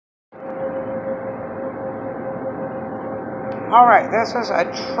Alright, this is a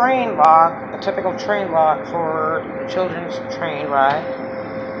train lock, a typical train lock for a children's train ride.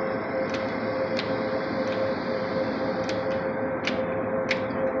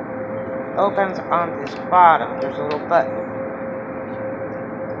 Opens on this bottom. There's a little button.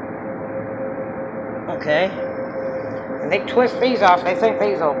 Okay. And they twist these off. They think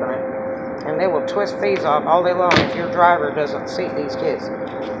these open it. And they will twist these off all day long if your driver doesn't seat these kids.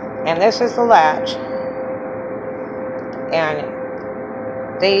 And this is the latch.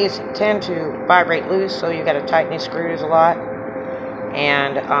 And these tend to vibrate loose, so you got to tighten these screws a lot.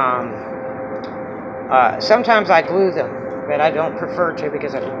 And sometimes I glue them, but I don't prefer to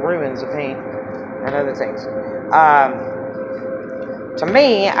because it ruins the paint and other things. To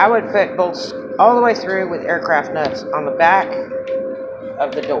me, I would put bolts all the way through with aircraft nuts on the back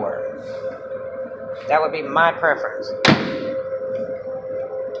of the door. That would be my preference,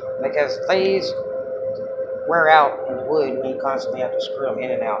 because these wear out in the wood when you constantly have to screw them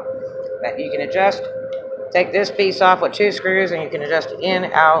in and out. But you can adjust, take this piece off with 2 screws, and you can adjust it in,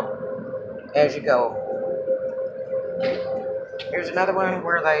 out, as you go. Here's another one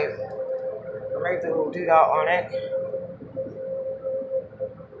where they've removed the little doodah on it.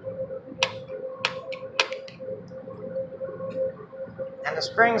 And the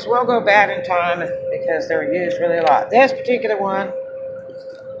springs will go bad in time because they're used really a lot. This particular one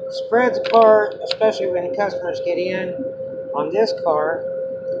spreads apart, especially when customers get in on this car.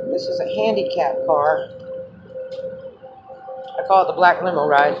 This is a handicap car. I call it the black limo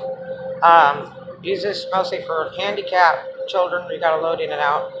ride. Use this mostly for handicapped children. You got to load in and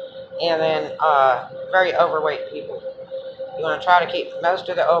out. And then very overweight people. You want to try to keep most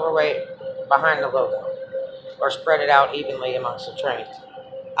of the overweight behind the logo, or spread it out evenly amongst the train.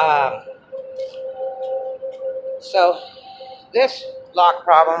 So this lock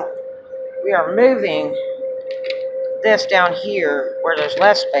problem, we are moving this down here where there's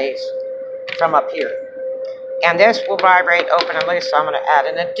less space from up here. And this will vibrate open and loose, so I'm going to add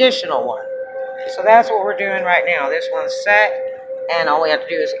an additional one. So that's what we're doing right now. This one's set, and all we have to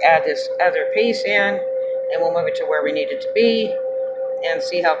do is add this other piece in, and we'll move it to where we need it to be, and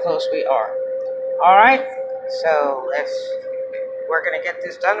see how close we are. Alright, so we're going to get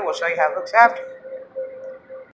this done, and we'll show you how it looks after.